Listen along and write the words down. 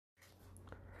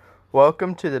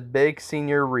Welcome to the Big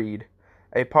Senior Read,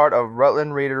 a part of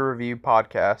Rutland Reader Review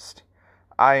podcast.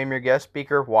 I am your guest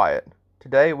speaker, Wyatt.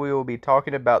 Today we will be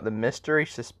talking about the mystery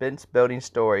suspense building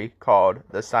story called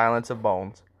The Silence of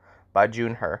Bones by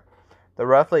June Hur. The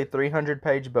roughly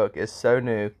 300-page book is so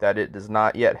new that it does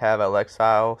not yet have a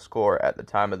Lexile score at the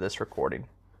time of this recording.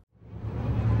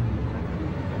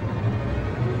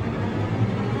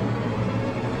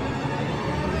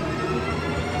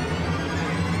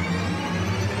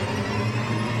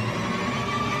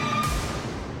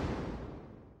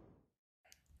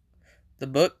 The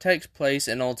book takes place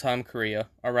in old-time Korea,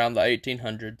 around the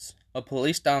 1800s. A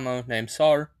police damo named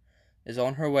Sar is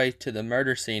on her way to the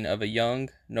murder scene of a young,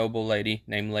 noble lady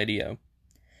named Lady O.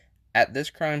 At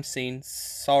this crime scene,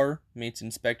 Sar meets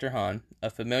Inspector Han, a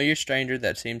familiar stranger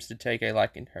that seems to take a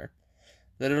liking to her.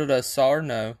 Little does Sar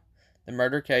know, the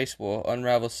murder case will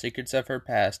unravel secrets of her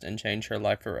past and change her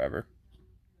life forever.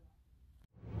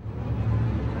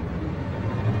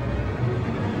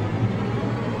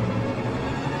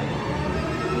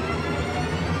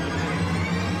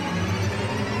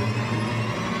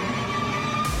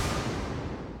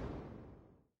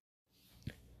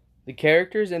 The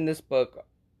characters in this book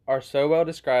are so well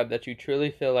described that you truly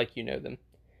feel like you know them.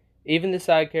 Even the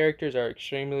side characters are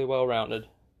extremely well-rounded,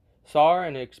 Sar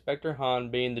and Inspector Han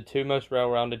being the two most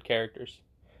well-rounded characters.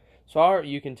 Sar,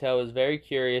 you can tell, is very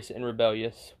curious and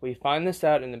rebellious. We find this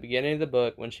out in the beginning of the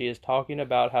book when she is talking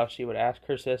about how she would ask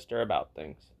her sister about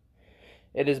things.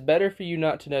 It is better for you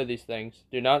not to know these things.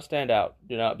 Do not stand out.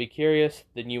 Do not be curious,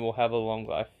 then you will have a long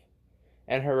life.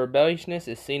 And her rebelliousness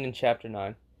is seen in Chapter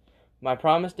 9. My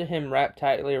promise to him wrapped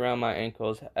tightly around my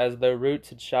ankles, as though roots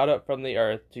had shot up from the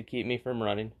earth to keep me from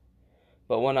running.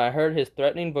 But when I heard his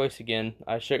threatening voice again,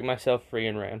 I shook myself free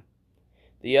and ran.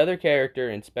 The other character,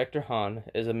 Inspector Han,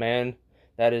 is a man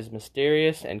that is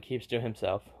mysterious and keeps to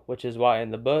himself, which is why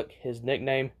in the book his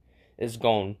nickname is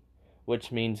Gon,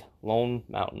 which means Lone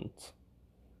Mountains.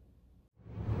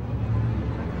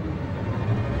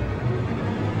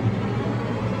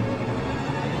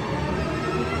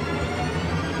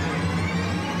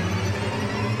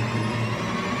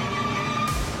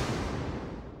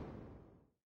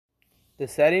 The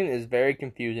setting is very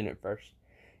confusing at first.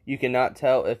 You cannot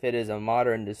tell if it is a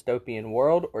modern dystopian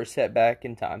world or set back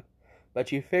in time,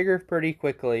 but you figure pretty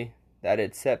quickly that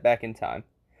it's set back in time.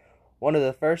 One of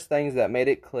the first things that made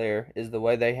it clear is the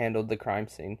way they handled the crime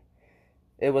scene.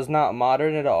 It was not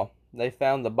modern at all. They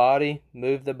found the body,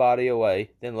 moved the body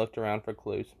away, then looked around for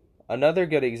clues. Another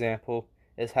good example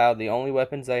is how the only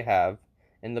weapons they have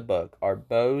in the book are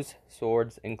bows,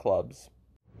 swords, and clubs.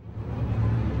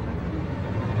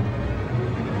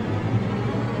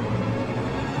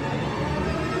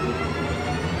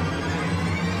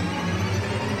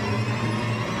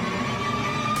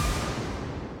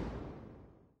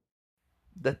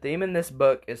 The theme in this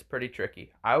book is pretty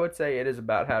tricky. I would say it is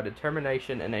about how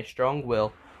determination and a strong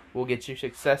will get you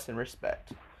success and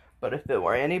respect. But if it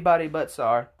were anybody but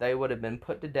Sar, they would have been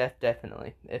put to death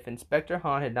definitely. If Inspector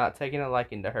Han had not taken a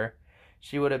liking to her,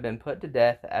 she would have been put to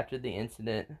death after the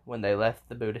incident when they left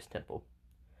the Buddhist temple.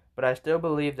 But I still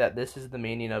believe that this is the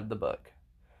meaning of the book.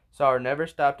 Sar never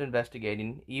stopped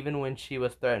investigating, even when she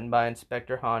was threatened by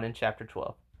Inspector Han in Chapter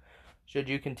 12. Should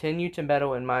you continue to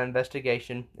meddle in my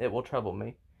investigation, it will trouble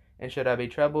me. And should I be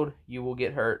troubled, you will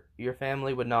get hurt. Your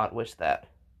family would not wish that.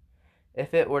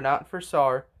 If it were not for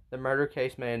Sar, the murder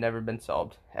case may have never been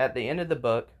solved. At the end of the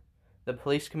book, the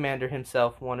police commander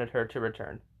himself wanted her to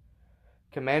return.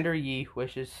 Commander Yi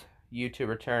wishes you to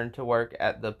return to work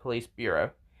at the police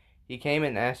bureau. He came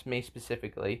and asked me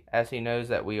specifically, as he knows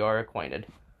that we are acquainted.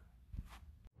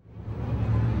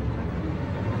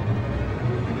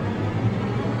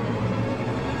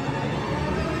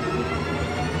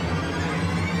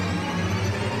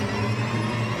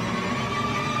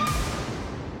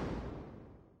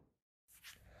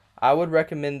 I would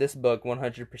recommend this book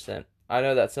 100%. I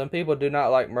know that some people do not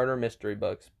like murder mystery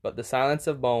books, but The Silence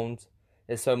of Bones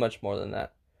is so much more than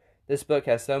that. This book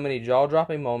has so many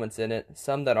jaw-dropping moments in it,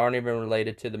 some that aren't even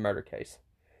related to the murder case.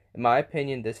 In my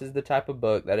opinion, this is the type of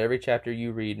book that every chapter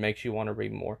you read makes you want to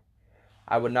read more.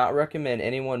 I would not recommend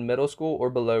anyone middle school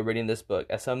or below reading this book,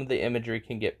 as some of the imagery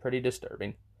can get pretty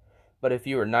disturbing. But if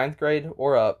you are 9th grade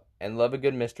or up and love a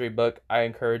good mystery book, I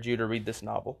encourage you to read this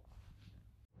novel.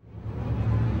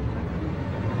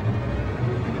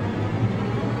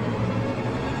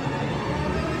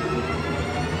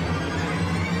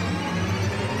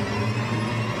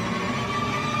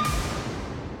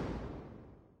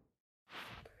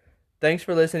 Thanks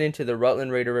for listening to the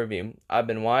Rutland Reader Review. I've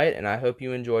been Wyatt, and I hope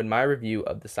you enjoyed my review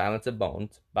of The Silence of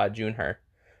Bones by June Hur.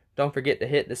 Don't forget to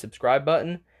hit the subscribe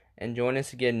button and join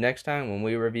us again next time when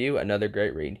we review another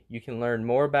great read. You can learn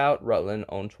more about Rutland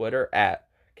on Twitter at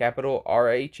capital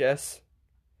RHS,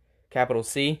 capital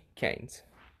C, Canes.